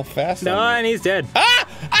going all fast. No, on and me. he's dead.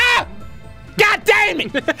 Ah! God damn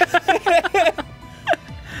it!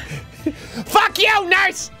 Fuck you,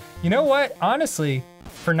 nurse! You know what? Honestly,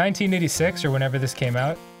 for 1986 or whenever this came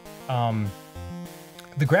out,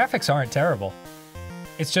 the graphics aren't terrible.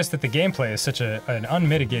 It's just that the gameplay is such an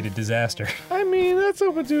unmitigated disaster. I mean, that's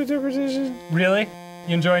open to interpretation. Really?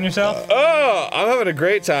 You enjoying yourself? Oh, I'm having a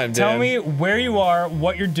great time, Dan. Tell me where you are,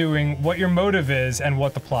 what you're doing, what your motive is, and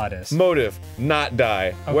what the plot is. Motive, not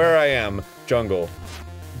die. Where I am, jungle.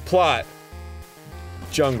 Plot,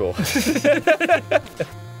 jungle.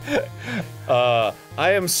 I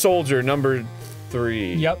am soldier number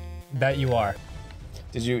 3. Yep, that you are.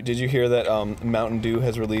 Did you hear that Mountain Dew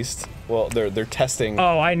has released? Well, they're testing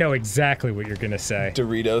Oh, I know exactly what you're gonna say.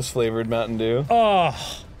 Doritos flavored Mountain Dew. Oh,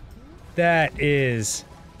 that is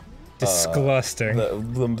disgusting.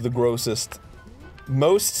 The grossest,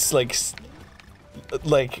 most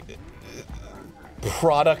like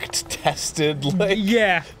product tested, like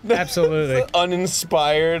Yeah, absolutely.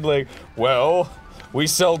 uninspired, like, well, we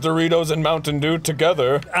sell Doritos and Mountain Dew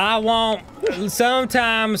together.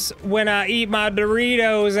 Sometimes when I eat my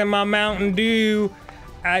Doritos and my Mountain Dew,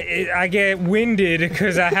 I get winded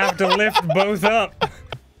because I have to lift both up.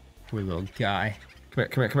 Poor little guy. Come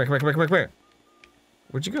here.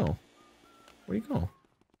 Where'd you go? Where'd you go?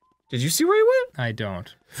 Did you see where he went? I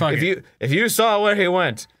don't. Fuck it. If you saw where he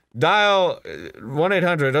went, dial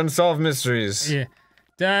 1-800 Unsolved Mysteries. Yeah.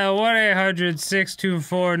 Dial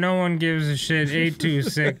 1-800-624, no one gives a shit,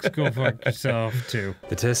 826, go fuck yourself, too.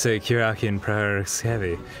 The tests say Kirakian products heavy.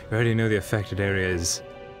 You already know the affected area is...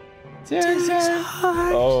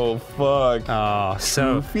 Oh, fuck. Oh,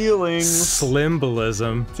 so... Feelings.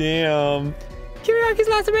 Slimbolism. Damn. Kiriaki's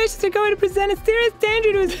lacerations are going to present a serious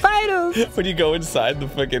danger to his vitals. When you go inside,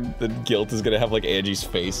 the guilt is gonna have like Angie's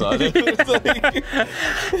face on it. It's like...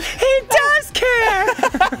 He does care!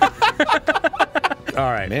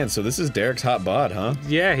 Alright. Man, so this is Derek's hot bod, huh?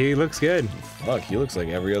 Yeah, he looks good. Fuck, he looks like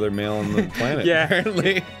every other male on the planet, Yeah.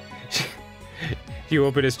 apparently. You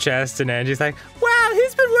open his chest and Angie's like, wow,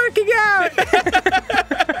 he's been working out!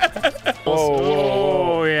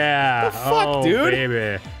 Whoa, Oh, yeah. The fuck, oh, dude?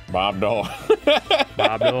 baby. Bob Dole.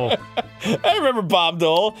 Bob Dole. I remember Bob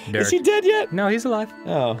Dole. Is he dead yet? No, he's alive.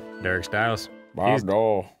 Oh. Derek Styles. Bob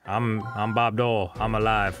Dole. I'm Bob Dole. I'm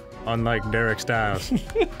alive. Unlike Derek Styles,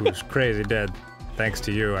 who's crazy dead. Thanks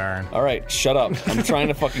to you, Aaron. All right, shut up. I'm trying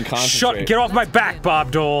to fucking concentrate. Get off my back,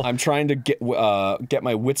 Bob Dole. I'm trying to get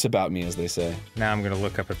my wits about me, as they say. Now I'm gonna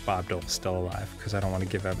look up if Bob Dole's still alive, because I don't want to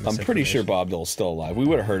give out I'm pretty sure Bob Dole's still alive. We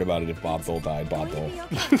would have heard about it if Bob Dole died. Bob Dole.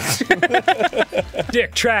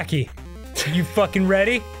 Dick Tracky, you fucking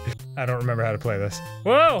ready? I don't remember how to play this.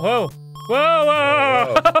 Whoa, whoa, whoa,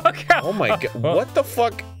 whoa! Oh my god! What the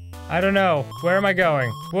fuck? I don't know. Where am I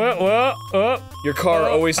going? Whoa, whoa, Your car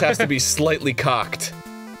always has to be slightly cocked.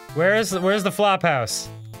 Where's the flop house?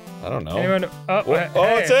 I don't know. Anyone? Oh, hey.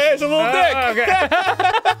 it's a little dick! Okay.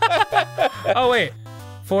 Oh wait,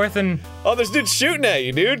 fourth and. Oh, this dude's shooting at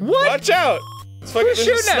you, dude. What? Watch out! It's fucking, Who's there's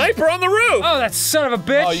a shooting at me? sniper on the roof! Oh, that son of a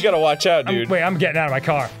bitch! Oh, you gotta watch out, dude. Wait, I'm getting out of my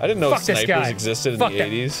car. I didn't know Fuck this snipers guy. existed in Fuck the that.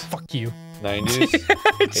 80s, Fuck you. 90s,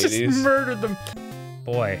 I just 80s. murdered them.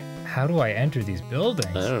 Boy, how do I enter these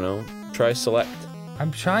buildings? I don't know. Try select.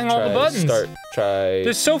 I'm trying all the Try buttons. Start. Try.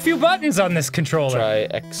 There's so few buttons on this controller. Try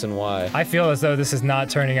X and Y. I feel as though this is not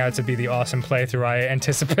turning out to be the awesome playthrough I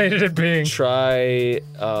anticipated it being. Try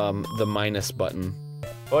the minus button.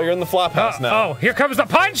 Oh, you're in the flop house now. Oh, here comes the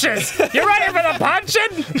punches! You ready for the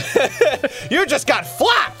punching? You just got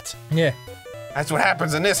flopped! Yeah. That's what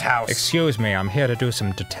happens in this house. Excuse me, I'm here to do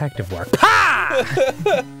some detective work. Pa!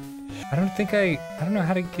 I don't know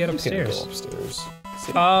how to get upstairs. Go upstairs.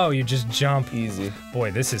 See? Oh, you just jump. Easy.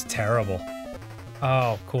 Boy, this is terrible.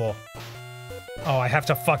 Oh, cool. Oh, I have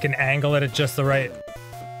to fucking angle it at just the right.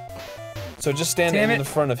 So just stand Damn in it. the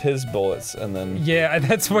front of his bullets and then. Yeah,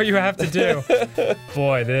 that's what you have to do.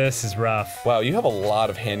 Boy, this is rough. Wow, you have a lot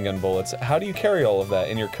of handgun bullets. How do you carry all of that?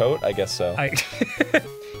 In your coat? I guess so. You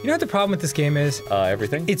know what the problem with this game is?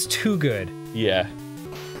 Everything? It's too good. Yeah.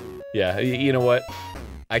 Yeah, you know what?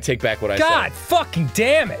 I take back what I said. God fucking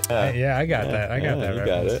damn it! Yeah, I got that. I got that. You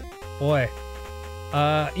reference. got it. Boy.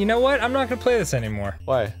 You know what? I'm not gonna play this anymore.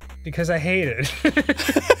 Why? Because I hate it.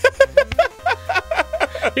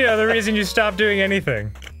 You know, the reason you stop doing anything.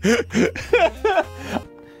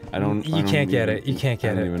 I don't can't get it. You can't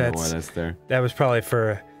get I don't it. even know why that's there. That was probably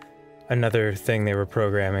for another thing they were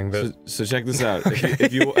programming, but So check this out.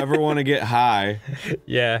 If you ever want to get high,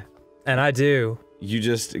 yeah, and I do. you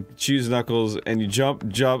just choose Knuckles and you jump,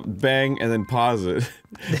 bang, and then pause it.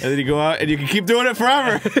 And then you go out and you can keep doing it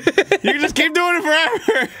forever. You can just keep doing it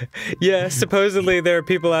forever. Yeah, supposedly there are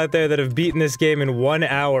people out there that have beaten this game in 1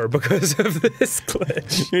 hour because of this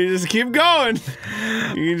glitch. You just keep going.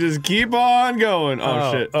 You can just keep on going.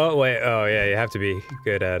 Oh shit. Oh wait. Oh yeah, you have to be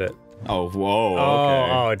good at it. Oh, whoa,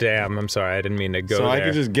 okay. Oh damn. I'm sorry. I didn't mean to go So there. I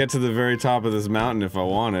could just get to the very top of this mountain if I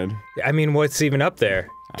wanted. I mean, what's even up there?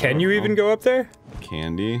 Can you even go up there?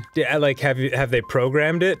 Candy. Yeah, like have they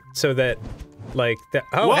programmed it so that like that?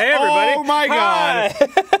 Oh Whoa, hey everybody! Oh my god!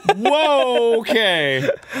 Whoa, okay.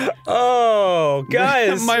 Oh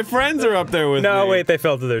guys! My friends are up there with me. No, wait, they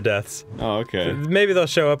fell to their deaths. Oh, okay. Maybe they'll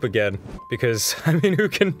show up again because I mean, who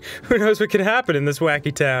knows what can happen in this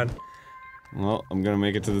wacky town? Well, I'm gonna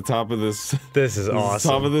make it to the top of this. This is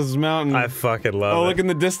awesome. Top of this mountain. I fucking love it. Oh, look in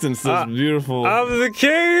the distance. This beautiful. I'm the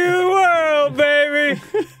king of the world, baby.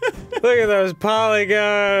 Look at those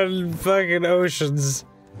polygon fucking oceans.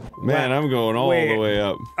 Man, I'm going all the way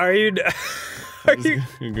up. Are you? Are you?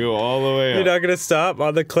 You go all the way up. You're not gonna stop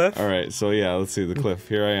on the cliff? All right, so yeah, let's see the cliff.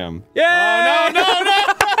 Here I am. Yeah!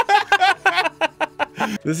 Oh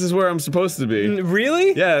no! This is where I'm supposed to be.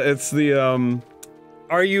 Really? Yeah, it's the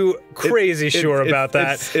Are you crazy sure about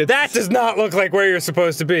that? That does not look like where you're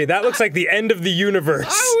supposed to be. That looks like the end of the universe.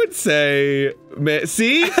 I would say,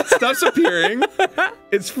 see, stuff's appearing.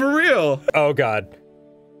 It's for real. Oh god.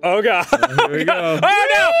 Oh god. Here we go. Oh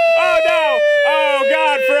no! Oh no! Oh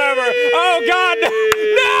god, forever! Oh god,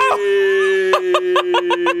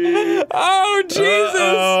 no! Oh Jesus!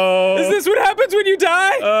 Uh-oh. Is this what happens when you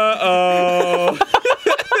die? Uh-oh.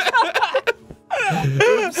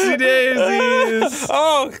 Oopsie daisies.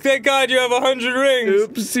 Oh, thank God you have 100 rings.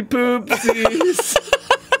 Oopsie poopsies.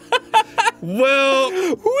 Well,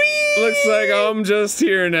 looks like I'm just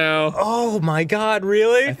here now. Oh my God,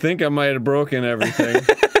 really? I think I might have broken everything.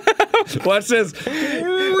 Watch this.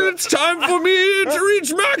 It's time for me to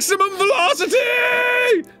reach maximum velocity!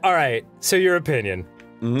 All right, so your opinion.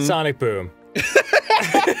 Sonic Boom.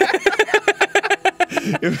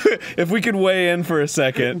 If we could weigh in for a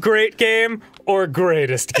second. Great game or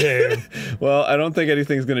greatest game? Well, I don't think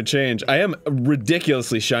anything's gonna change. I am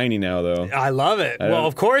ridiculously shiny now, though. I love it. Well,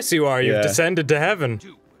 of course you are. You've Yeah. descended to heaven.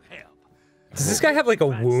 Does this guy have like a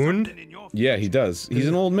wound? Yeah, he does. He's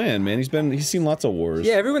an old man, man. He's seen lots of wars.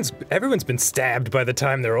 Yeah, everyone's been stabbed by the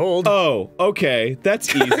time they're old. Oh, okay.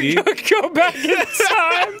 That's easy. Go back in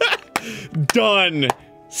time. Done.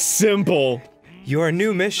 Simple. Your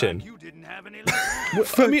new mission. You didn't have any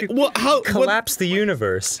I mean, well, how? Collapse the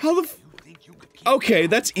universe. How the? Okay,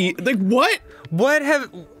 that's like what? When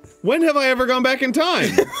have I ever gone back in time?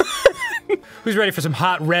 Who's ready for some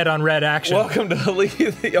hot red on red action? Welcome to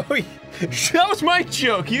that was my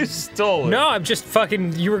joke. You stole it. No, I'm just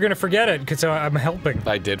fucking. You were gonna forget it because I'm helping.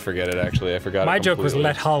 I did forget it. Actually, I forgot. My it joke was completely.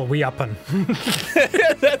 let Hall we uppin'.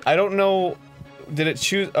 I don't know. Did it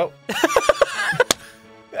choose? Oh.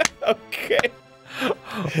 Okay.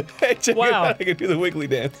 Wow. I can do the wiggly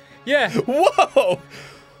dance. Yeah. Whoa!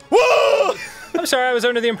 Whoa! I'm sorry, I was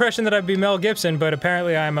under the impression that I'd be Mel Gibson, but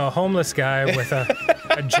apparently I'm a homeless guy with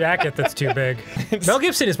a jacket that's too big. Mel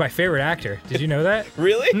Gibson is my favorite actor. Did you know that?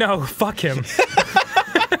 Really? No, fuck him.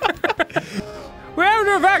 We have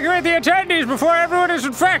to evacuate the attendees before everyone is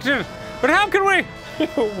infected. But how can we?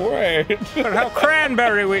 Wait. But how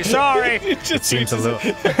cranberry we? Sorry. It just Seems a little.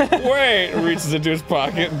 Wait. Reaches into his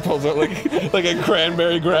pocket and pulls out like a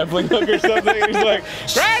cranberry grappling hook or something. He's like,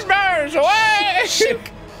 cranberries away!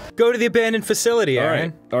 Go to the abandoned facility,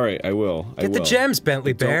 Aaron. All right. I will. Get the gems,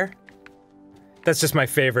 Bentley Bear. That's just my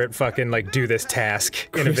favorite fucking, like, do this task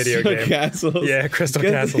in a video game. Castles. Yeah, Crystal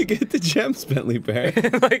Castles. Get the gems, Bentley Bear.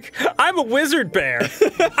 Like, I'm a wizard bear.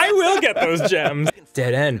 I will get those gems.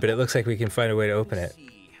 Dead end, but it looks like we can find a way to open it.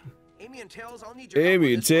 Amy and Tails, I'll need your help Amy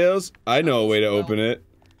with and this Tails, I know a way to open it.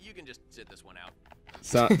 You can just sit this one out.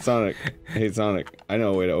 Sonic. Hey, Sonic. I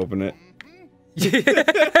know a way to open it.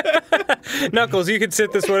 Knuckles, you can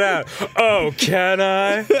sit this one out. Oh, can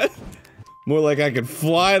I? More like I could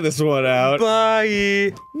fly this one out.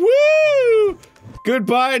 Bye. Woo!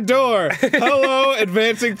 Goodbye, door. Hello,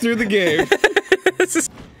 advancing through the game.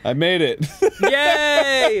 I made it.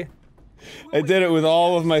 Yay! I did it with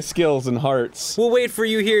all of my skills and hearts. We'll wait for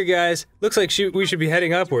you here, guys. Looks like we should be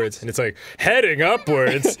heading upwards. And it's like, heading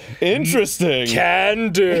upwards? Interesting.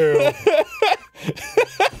 Can do.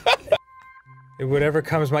 Whatever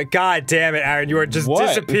comes my— God damn it, Aaron, you are just What?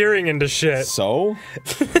 disappearing into shit. So?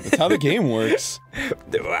 That's how the game works.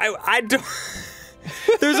 I don't—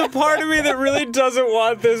 There's a part of me that really doesn't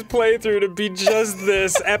want this playthrough to be just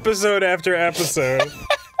this, episode after episode.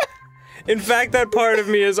 In fact, that part of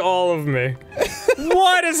me is all of me.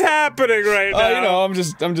 What is happening right now? You know, I'm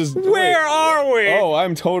just. Where are we? Oh,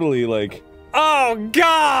 I'm totally like. Oh,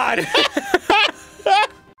 God!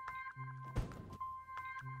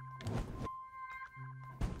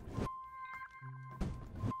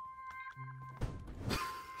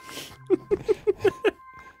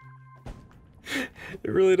 It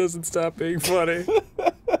really doesn't stop being funny.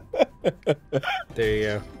 There you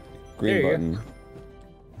go. Green There you button.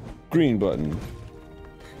 Green button.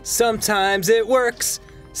 Sometimes it works,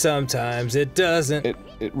 sometimes it doesn't.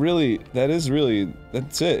 It really, that's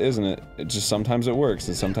it, isn't it? It just sometimes it works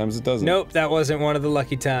and sometimes it doesn't. Nope, that wasn't one of the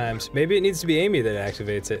lucky times. Maybe it needs to be Amy that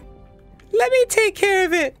activates it. Let me take care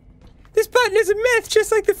of it! This button is a myth,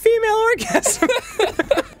 just like the female orgasm!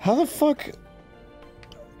 How the fuck?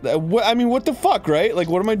 I mean, what the fuck, right? Like,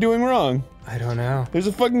 what am I doing wrong? I don't know. There's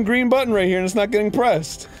a fucking green button right here and it's not getting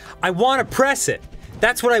pressed. I want to press it.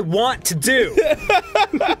 That's what I want to do.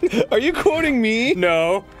 Are you quoting me?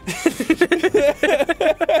 No.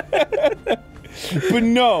 But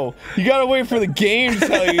no, you gotta wait for the game to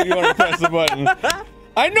tell you want to press the button.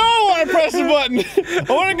 I know I want to press the button.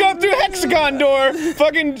 I want to go through hexagon door,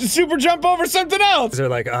 fucking super jump over something else. They're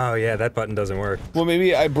like, oh yeah, that button doesn't work. Well,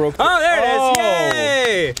 maybe I broke. Oh, there it is!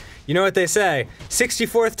 Yay! You know what they say?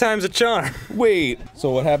 64th time's a charm. Wait. So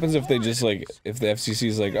what happens if they just like, if the FCC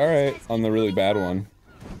is like, all right, on the really bad one?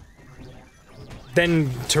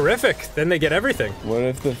 Then terrific. Then they get everything. What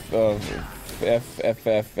if the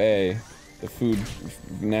FFFA, the Food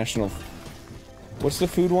National, what's the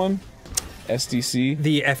food one? SDC?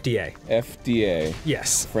 The FDA. FDA.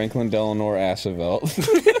 Yes. Franklin Delano Roosevelt.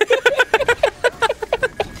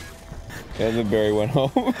 And then Barry went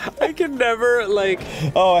home. I can never, like...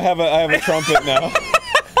 Oh, I have a trumpet now.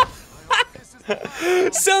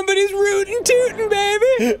 Somebody's rootin' tootin',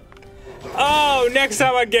 baby! Oh, next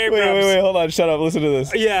time on Game Grumps. Wait, hold on, shut up, listen to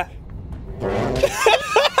this. Yeah. It's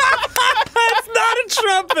not a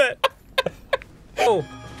trumpet! Oh.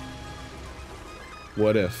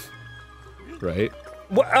 What if? Right?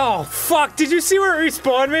 What? Oh, fuck, did you see where it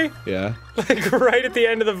respawned me? Yeah. Like, right at the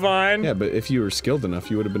end of the vine? Yeah, but if you were skilled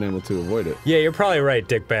enough, you would have been able to avoid it. Yeah, you're probably right,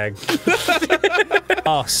 dickbag.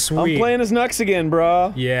 Oh, sweet. I'm playing as Nux again,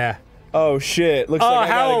 bro. Yeah. Oh, shit. Looks like I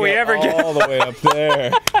how gotta will we get ever get all the way up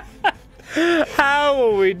there. How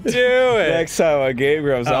will we do it? Next time on Game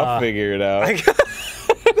Grumps, I'll figure it out.